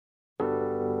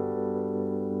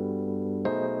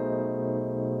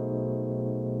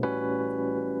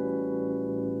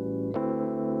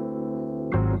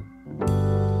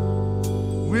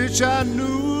Wish I knew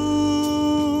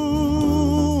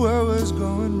I was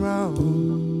going wrong.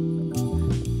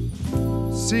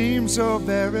 Seems so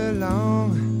very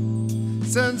long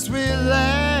since we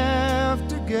laughed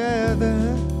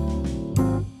together.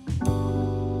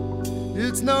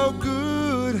 It's no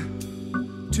good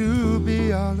to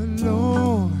be all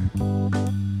alone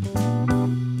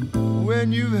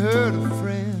when you've hurt a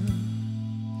friend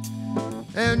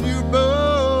and you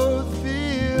both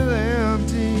feel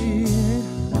empty.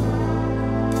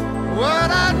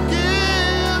 What I'd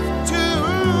give to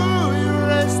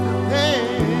erase the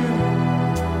pain.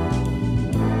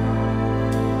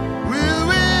 Will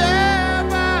we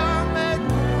ever make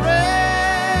friends?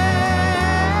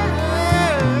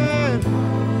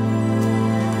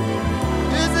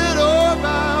 Is it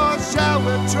over or shall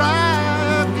we try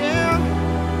again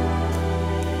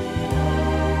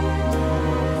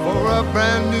for a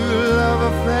brand new love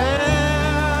affair?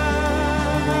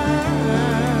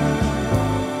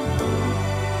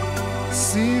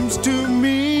 Seems to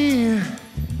me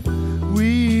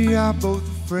we are both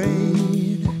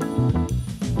afraid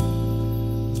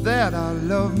that our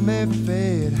love may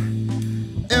fade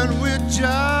and we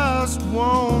just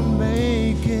won't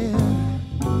make it.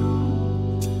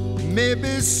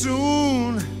 Maybe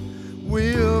soon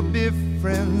we'll be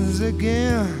friends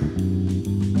again,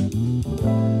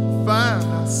 find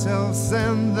ourselves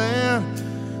and then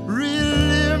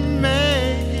really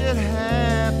make it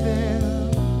happen.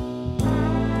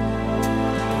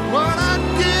 What I'd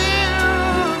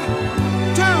give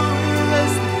to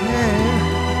erase the pain.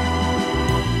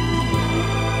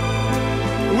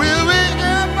 Will we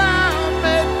ever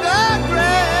make the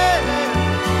grade?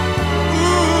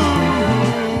 Ooh,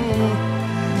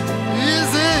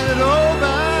 is it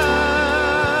over?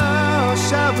 Or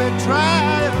shall we try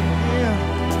again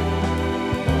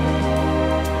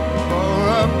for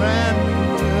a brand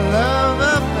new love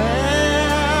affair?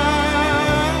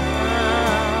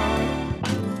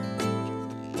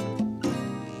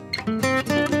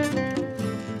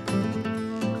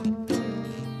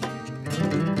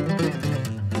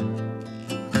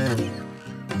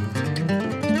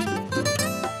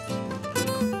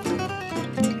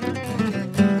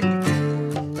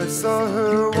 I saw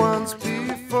her once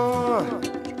before,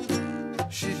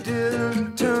 she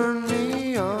didn't turn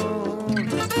me on.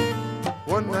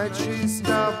 One night she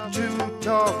stopped to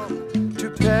talk, to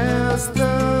pass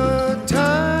the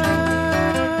time.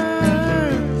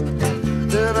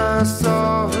 Then I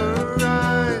saw her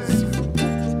eyes,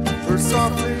 her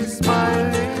softly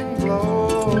smiling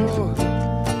glow.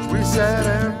 We sat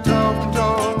and talked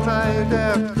all night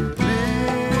at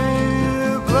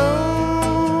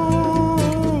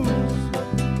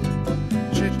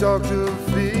she talked of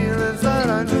feelings that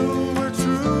I knew were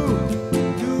true,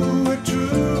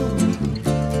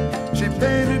 She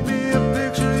painted me a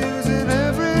picture using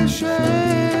every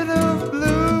shade of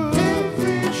blue,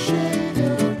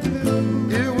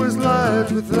 It was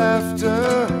light with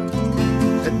laughter,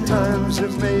 at times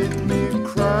it made